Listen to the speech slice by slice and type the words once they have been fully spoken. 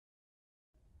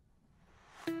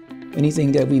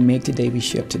Anything that we make today, we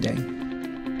ship today.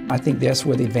 I think that's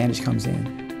where the advantage comes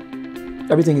in.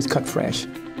 Everything is cut fresh,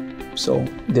 so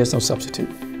there's no substitute.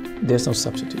 There's no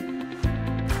substitute.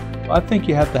 I think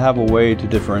you have to have a way to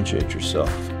differentiate yourself.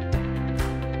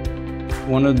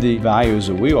 One of the values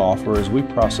that we offer is we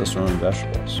process our own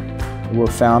vegetables. We're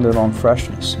founded on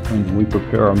freshness, and when we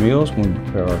prepare our meals, when we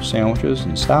prepare our sandwiches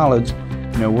and salads,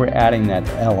 we're adding that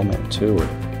element to it.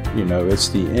 It's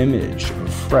the image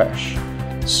of fresh.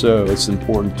 So it's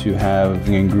important to have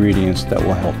the ingredients that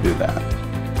will help do that.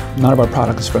 None of our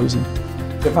product is frozen.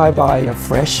 If I buy a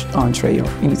fresh entree or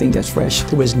anything that's fresh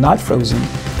that was not frozen,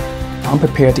 I'm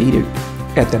prepared to eat it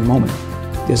at that moment.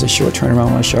 There's a short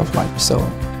turnaround on a shelf life, so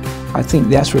I think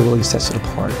that's what really sets it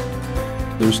apart.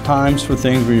 There's times for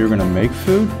things where you're going to make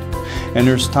food, and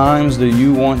there's times that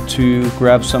you want to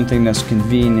grab something that's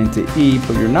convenient to eat,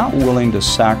 but you're not willing to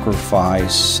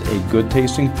sacrifice a good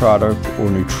tasting product or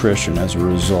nutrition as a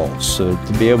result. So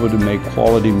to be able to make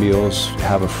quality meals,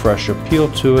 have a fresh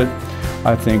appeal to it,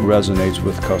 I think resonates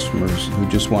with customers who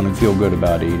just want to feel good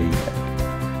about eating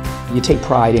it. You take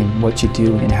pride in what you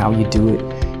do and how you do it.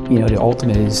 The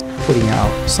ultimate is putting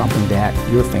out something that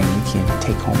your family can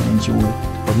take home and enjoy.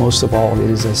 But most of all, it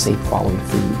is a safe quality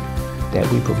food that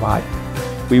we provide.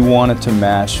 We wanted to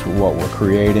match what we're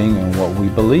creating and what we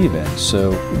believe in.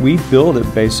 So we build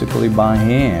it basically by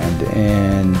hand,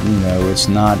 and it's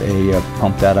not a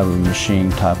pumped out of a machine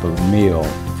type of meal.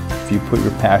 If you put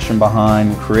your passion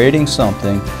behind creating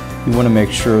something, you want to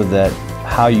make sure that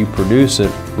how you produce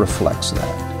it reflects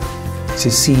that.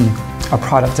 To see a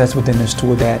product that's within the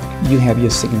store that you have your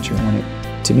signature on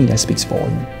it, to me that speaks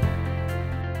volume.